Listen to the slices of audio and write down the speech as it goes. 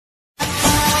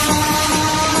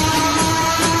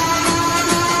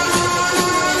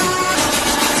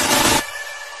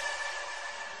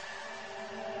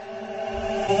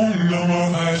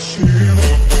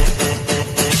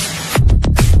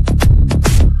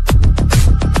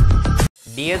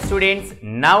Dear students,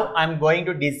 now I am going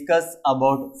to discuss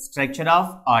about structure of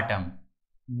atom.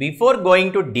 Before going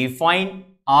to define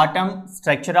atom,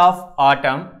 structure of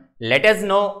atom, let us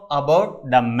know about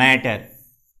the matter.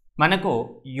 Manaku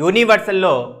universal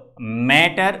lo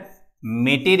matter,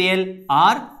 material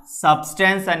or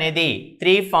substance anedi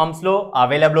three forms lo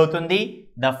available avutundi.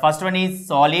 The first one is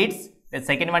solids, the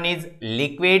second one is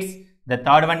liquids, the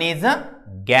third one is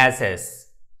gases.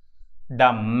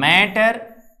 The matter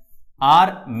or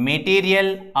material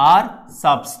or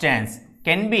substance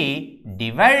can be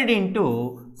divided into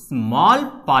small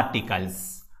particles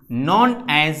known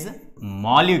as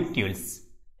molecules.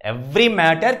 Every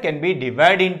matter can be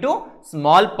divided into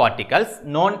small particles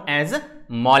known as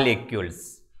molecules.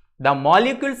 The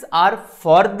molecules are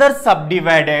further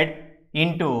subdivided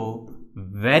into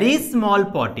very small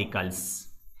particles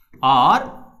or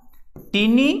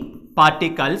tiny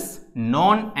particles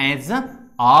known as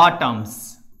atoms.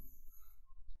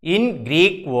 In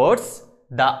Greek words,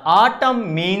 the atom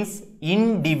means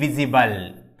indivisible.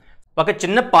 ఒక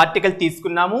చిన్న particle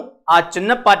తీసుకున్నాము, ఆ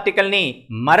చిన్న particle ని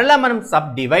మరలా మనం sub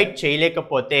divide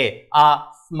చేయలేకపోతే ఆ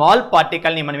స్మాల్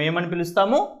పార్టికల్ ని మనం ఏమని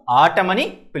పిలుస్తాము? ఆటం అని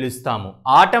పిలుస్తాము.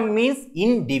 Atom means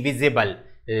indivisible.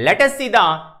 Let us see the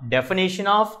definition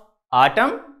of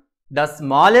atom. The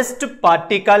smallest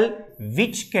particle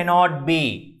which cannot be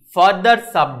further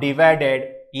subdivided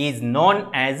is known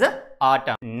as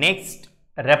atom. Next,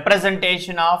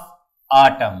 representation of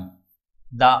atom.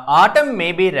 The atom may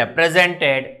be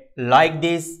represented like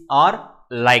this or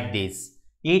like this.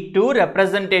 ఈ two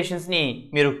representations ని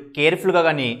మీరు careful గా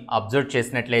గాని observe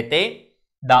చేసినట్లయితే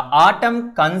the atom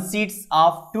consists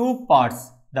of two parts.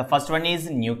 The first one is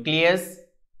nucleus,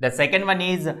 the second one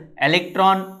is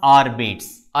electron orbits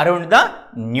around the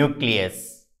nucleus.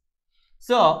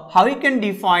 So how you can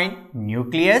define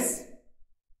nucleus?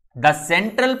 The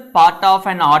central part of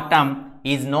an atom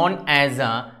is known as a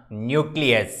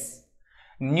nucleus.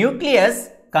 Nucleus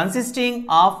consisting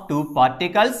of two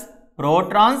particles,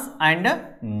 protons and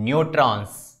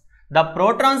neutrons. The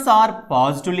protons are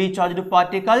positively charged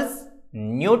particles,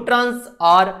 neutrons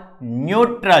are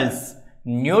neutrals.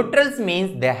 Neutrals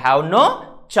means they have no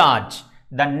charge.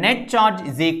 The net charge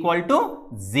is equal to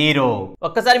 0.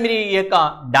 ఒక్కసారి మీరు ఈ యొక్క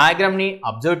diagram ని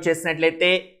observe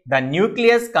చేసినట్లయితే the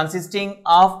nucleus consisting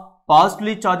of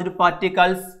positively charged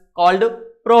particles called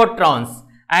protons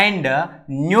and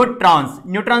neutrons.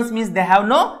 Neutrons means they have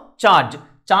no charge.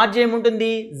 Charge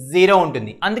ఏముంటుంది? 0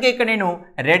 ఉంటుంది. అందుకే ఇక్కడ నేను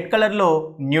రెడ్ కలర్ లో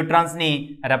న్యూట్రాన్స్ ని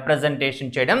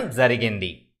రిప్రజెంటేషన్ చేయడం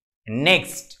జరిగింది.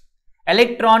 Next,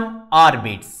 electron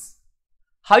orbits.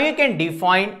 How you can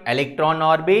define electron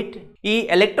orbit? ఈ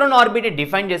ఎలక్ట్రాన్ ఆర్బిట్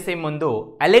డిఫైన్ చేసే ముందు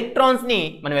ఎలక్ట్రాన్స్ ని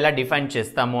మనం ఎలా డిఫైన్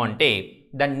చేస్తాము అంటే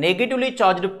the negatively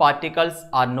charged particles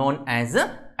are known as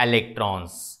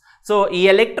electrons. So ఈ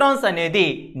ఎలక్ట్రాన్స్ అనేది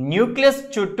న్యూక్లియస్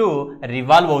చుట్టూ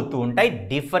రివాల్వ్ అవుతూ ఉంటాయి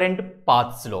డిఫరెంట్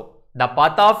పాత్స్ లో. The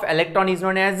path of electron is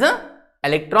known as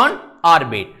electron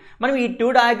orbit. మనం ఈ టూ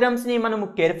డయాగ్రామ్స్ ని మనం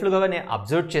కేర్ఫుల్ గా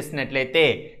అబ్జర్వ్ చేసినట్లయితే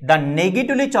the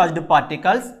negatively charged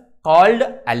particles called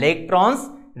electrons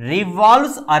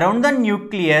revolves around the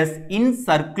nucleus in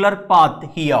circular path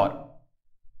here.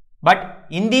 But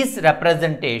in this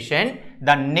representation,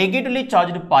 the negatively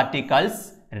charged particles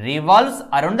revolves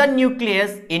around the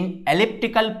nucleus in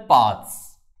elliptical paths.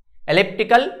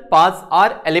 Elliptical paths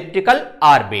are elliptical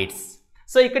orbits.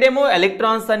 So ikkademo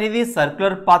electrons anedi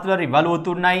circular path lo revolve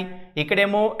avutunnayi,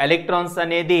 ikkademo electrons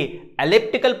anedi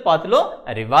elliptical path lo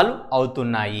revolve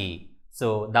avutunnayi. So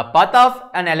the path of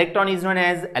an electron is known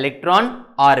as electron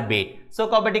orbit. So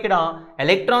kabatti ikkada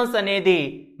electrons anedi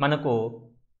manaku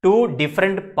two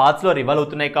different paths లో revolve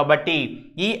అవుతున్నాయి కాబట్టి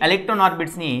ఈ electron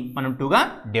orbits ని మనం two గా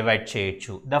divide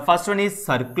చేయొచ్చు. The first one is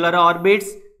circular orbits,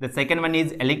 the second one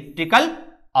is elliptical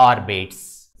orbits.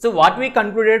 So what we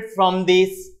concluded from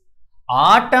this?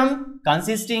 Atom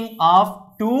consisting of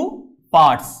two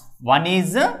parts. One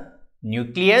is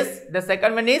nucleus, the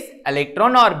second one is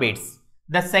electron orbits.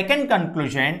 The second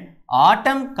conclusion,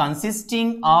 atom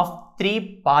consisting of three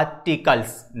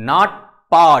particles, not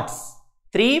parts.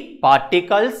 Three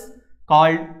particles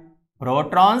called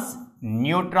protons,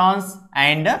 neutrons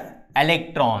and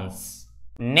electrons.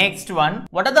 Next one,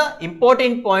 what are the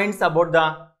important points about the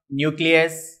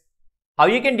nucleus? How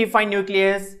you can define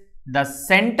nucleus? The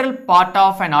central part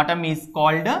of an atom is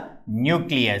called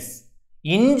nucleus.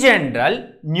 In general,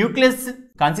 nucleus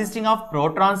consisting of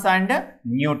protons and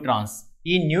neutrons.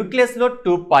 ఈ nucleus లో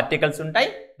two particles ఉంటాయి.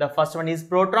 The first one is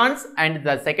protons and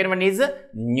the second one is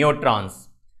neutrons.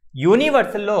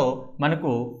 Universal లో మనకు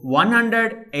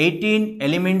 118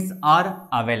 elements are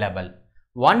available.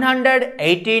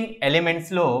 118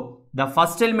 elements లో the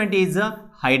first element is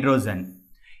hydrogen.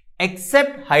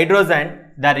 except hydrogen,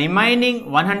 the remaining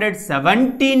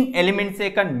 117 elements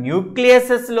యొక్క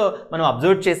nucleases లో మనం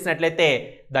observe చేసినట్లయితే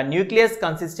the nucleus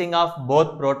consisting of both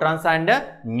protons and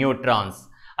neutrons.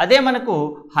 అదే మనకు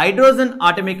hydrogen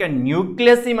atom యొక్క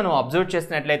న్యూక్లియస్ ని మనం అబ్జర్వ్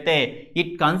చేసినట్లయితే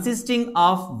it consisting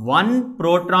of 1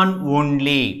 proton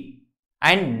only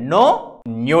and no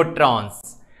neutrons.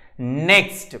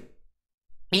 Next,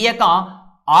 ఈ యొక్క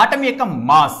ఆటమ్ యొక్క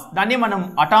మాస్, దాన్ని మనం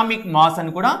అటామిక్ మాస్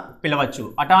అని కూడా పిలవచ్చు.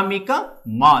 Atomic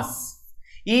mass.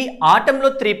 ఈ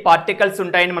ఆటంలో 3 పార్టికల్స్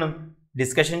ఉంటాయని మనం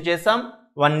డిస్కషన్ చేసాం.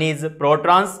 One is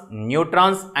protons,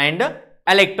 neutrons and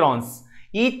electrons.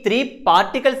 ఈ 3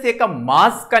 పార్టికల్స్ యొక్క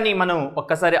మాస్ కని మనం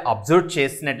ఒక్కసారి అబ్జర్వ్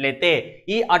చేసినట్లయితే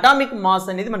ఈ అటామిక్ మాస్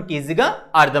అనేది మనకి ఈజీగా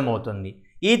అర్థమవుతుంది.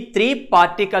 ఈ 3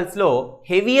 పార్టికల్స్లో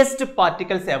హెవియెస్ట్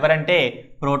పార్టికల్స్ ఎవరంటే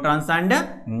ప్రోటాన్స్ అండ్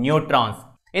న్యూట్రాన్స్.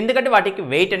 ఎందుకంటే వాటికి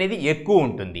వెయిట్ అనేది ఎక్కువ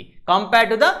ఉంటుంది compare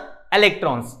to the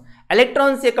electrons.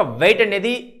 Electrons యొక్క వెయిట్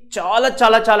అనేది చాలా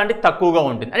చాలా చాలా అంటే తక్కువగా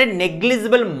ఉంటుంది, అంటే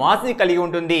నెగ్లిజిబుల్ మాస్ని కలిగి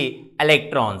ఉంటుంది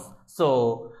ఎలక్ట్రాన్స్. సో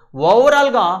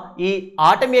ఓవరాల్గా ఈ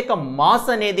ఆటమ్ యొక్క మాస్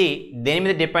అనేది దేని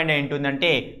మీద డిపెండ్ అయి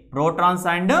ఉంటుందంటే ప్రోటాన్స్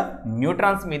అండ్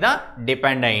న్యూట్రాన్స్ మీద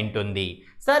డిపెండ్ అయి ఉంటుంది.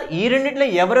 సార్, ఈ రెండిట్లో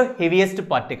ఎవరు హెవియెస్ట్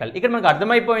పార్టికల్? ఇక్కడ మనకు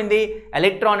అర్థమైపోయింది,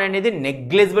 ఎలక్ట్రాన్ అనేది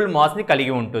నెగ్లిజిబుల్ మాస్ని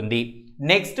కలిగి ఉంటుంది.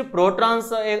 నెక్స్ట్,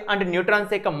 ప్రోటాన్స్ అంటే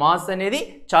న్యూట్రాన్స్ యొక్క మాస్ అనేది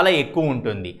చాలా ఎక్కువ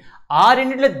ఉంటుంది. ఆ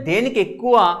రెండిట్లో దేనికి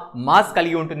ఎక్కువ మాస్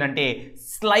కలిగి ఉంటుందంటే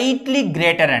స్లైట్లీ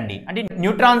గ్రేటర్ అండి. అంటే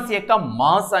న్యూట్రాన్స్ యొక్క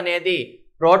మాస్ అనేది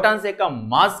ప్రోటాన్స్ యొక్క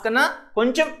మాస్ కన్నా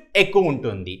కొంచెం ఎక్కువ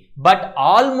ఉంటుంది, బట్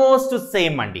ఆల్మోస్ట్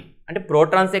సేమ్ అండి. అంటే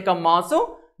ప్రోటాన్స్ యొక్క మాసు,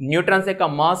 న్యూట్రాన్స్ యొక్క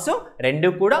మాసు రెండు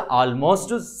కూడా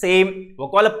ఆల్మోస్ట్ సేమ్.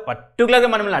 ఒకవేళ పర్టికులర్గా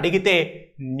మనం అడిగితే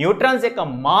న్యూట్రాన్స్ యొక్క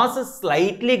mass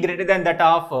slightly greater than that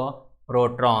of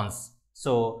protons.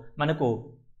 So మనకు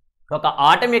ఒక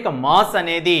ఆటమ్ యొక్క మాస్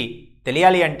అనేది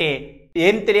తెలియాలి అంటే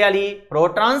ఏం తెలియాలి?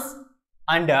 ప్రోటాన్స్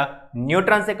అండ్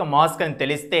న్యూట్రాన్స్ యొక్క మాస్ కానీ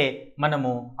తెలిస్తే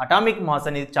మనము అటామిక్ మాస్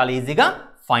అనేది చాలా ఈజీగా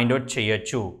ఫైండ్ అవుట్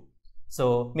చేయొచ్చు. సో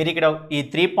మీరు ఇక్కడ ఈ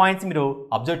 3 పాయింట్స్ మీరు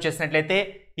అబ్జర్వ్ చేసినట్లయితే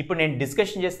ఇప్పుడు నేను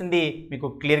డిస్కషన్ చేస్తుంది మీకు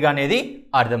క్లియర్గా అనేది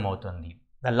అర్థమవుతుంది.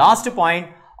 The last point,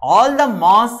 all the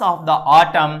mass of the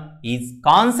atom is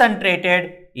concentrated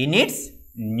in it's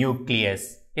nucleus.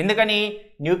 ఎందుకని?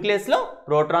 న్యూక్లియస్లో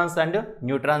ప్రోటాన్స్ అండ్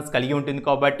న్యూట్రాన్స్ కలిగి ఉంటుంది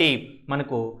కాబట్టి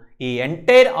మనకు ఈ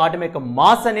ఎంటైర్ ఆటమ్ యొక్క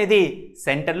మాస్ అనేది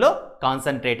సెంటర్లో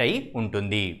కాన్సన్ట్రేట్ అయి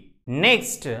ఉంటుంది.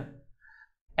 నెక్స్ట్,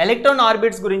 ఎలక్ట్రాన్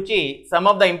ఆర్బిట్స్ గురించి some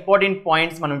of the important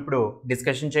points మనం ఇప్పుడు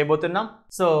డిస్కషన్ చేయబోతున్నాం.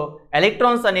 సో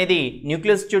ఎలక్ట్రాన్స్ అనేది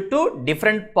న్యూక్లియస్ చుట్టూ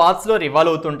డిఫరెంట్ పాత్స్లో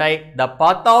రివాల్వ్ అవుతుంటాయి. The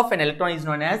path of N electron is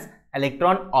known as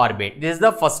electron orbit. This is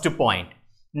the first point.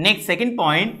 Next, second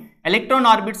point, electron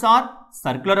orbits are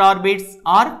circular orbits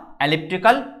are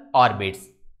elliptical orbits.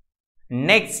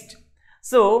 Next,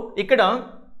 so ఇక్కడ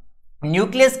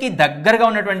న్యూక్లియస్కి దగ్గరగా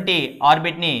ఉన్నటువంటి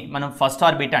ఆర్బిట్ని మనం first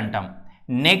orbit అంటాం.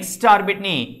 Next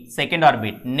ఆర్బిట్ని second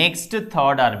orbit, next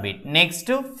third orbit,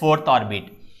 next fourth orbit.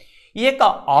 ఈ యొక్క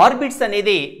orbits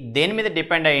అనేది దేని మీద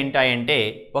డిపెండ్ అయి ఉంటాయంటే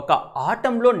ఒక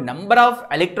ఆటంలో నెంబర్ ఆఫ్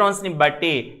ఎలక్ట్రాన్స్ని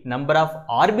బట్టి నెంబర్ ఆఫ్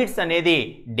ఆర్బిట్స్ అనేది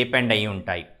డిపెండ్ అయి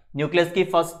ఉంటాయి. న్యూక్లియస్కి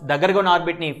ఫస్ట్ దగ్గరగా ఉన్న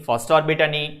ఆర్బిట్ని ఫస్ట్ ఆర్బిట్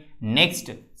అని, next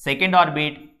second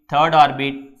orbit, third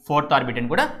orbit, fourth orbit అని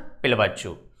కూడా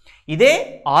పిలవచ్చు. ఇదే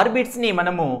ఆర్బిట్స్ని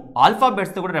మనము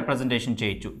ఆల్ఫాబెట్స్తో కూడా రిప్రజెంటేషన్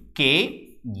చేయొచ్చు. K,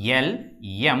 L,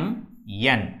 M,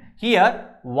 N. Here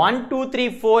 1, 2, 3,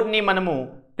 4ని మనము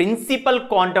ప్రిన్సిపల్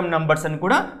క్వాంటమ్ నంబర్స్ అని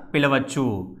కూడా పిలవచ్చు.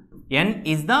 N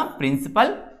is the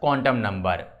principal quantum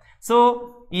number. So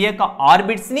ఈ యొక్క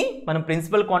ఆర్బిట్స్ని మనం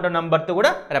ప్రిన్సిపల్ క్వాంటమ్ నంబర్తో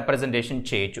కూడా రిప్రజెంటేషన్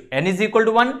చేయొచ్చు. N is equal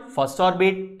to 1 first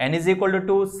orbit, N is equal to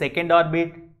 2 second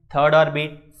orbit, third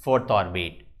orbit, fourth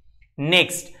orbit.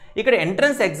 Next, ఇక్కడ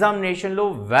ఎంట్రన్స్ ఎగ్జామినేషన్లో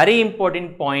వెరీ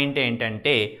ఇంపార్టెంట్ పాయింట్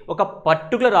ఏంటంటే ఒక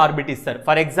పర్టికులర్ ఆర్బిట్ ఇస్తారు.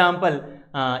 ఫర్ ఎగ్జాంపుల్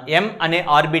M అనే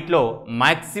ఆర్బిట్లో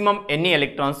మ్యాక్సిమం ఎన్ని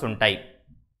ఎలక్ట్రాన్స్ ఉంటాయి,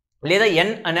 లేదా N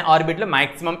అనే ఆర్బిట్లో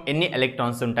మ్యాక్సిమం ఎన్ని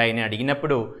ఎలక్ట్రాన్స్ ఉంటాయని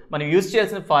అడిగినప్పుడు మనం యూజ్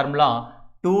చేయాల్సిన formula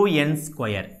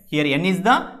 2n². Here n is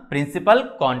the principal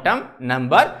quantum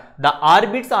number. The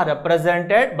orbits are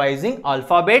represented by using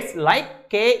alphabets like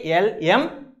K, L, M,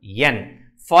 N.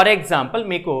 For example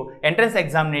మీకు ఎంట్రన్స్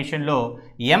ఎగ్జామినేషన్లో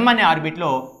M అనే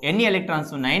ఆర్బిట్లో ఎన్ని ఎలక్ట్రాన్స్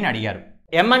ఉన్నాయని అడిగారు.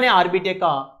 M అనే ఆర్బిట్ యొక్క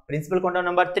ప్రిన్సిపల్ క్వాంటమ్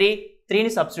నెంబర్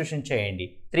 3ని సబ్స్టిట్యూషన్ చేయండి.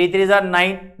 3 3s are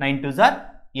 9, 9 2s are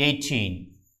 18.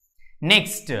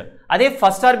 Next, అదే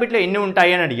ఫస్ట్ ఆర్బిట్లో ఎన్ని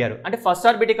ఉంటాయి అని అడిగారు. అంటే ఫస్ట్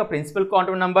ఆర్బిట్ యొక్క ప్రిన్సిపల్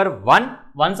క్వాంటమ్ నెంబర్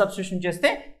 1 సబ్స్టిట్యూషన్ చేస్తే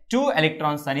 2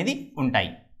 ఎలక్ట్రాన్స్ అనేది ఉంటాయి.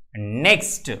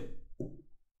 నెక్స్ట్,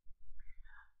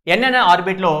 N అనే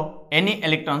ఆర్బిట్లో ఎన్ని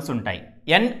ఎలక్ట్రాన్స్ ఉంటాయి?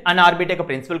 N అనే ఆర్బిట్ యొక్క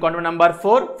ప్రిన్సిపల్ క్వాంటమ్ నెంబర్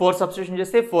 4 సబ్స్టిట్యూషన్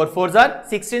చేస్తే 4 4s are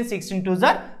 16, 16 2s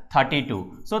are 32.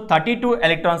 So 32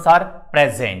 electrons are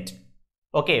present.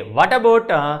 Okay, what about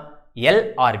L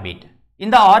orbit?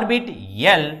 In the orbit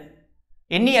L,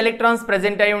 ఎన్ని ఎలక్ట్రాన్స్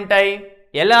ప్రెజెంట్ అయి ఉంటాయి?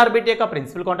 L ఆర్బిట్ యొక్క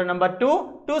ప్రిన్సిపల్ క్వాంటం నెంబర్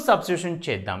 2 సబ్స్టిట్యూషన్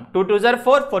చేద్దాం. 2 2s are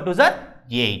 4, 4 2s are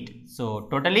 8. So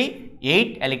totally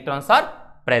 8 electrons are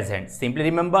present. Simply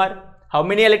remember, how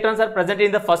many electrons are present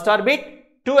in the first orbit?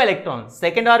 2 electrons.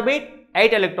 Second orbit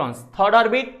 8 electrons. Third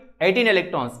orbit 18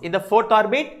 electrons. In the fourth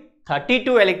orbit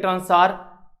 32 electrons are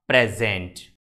present.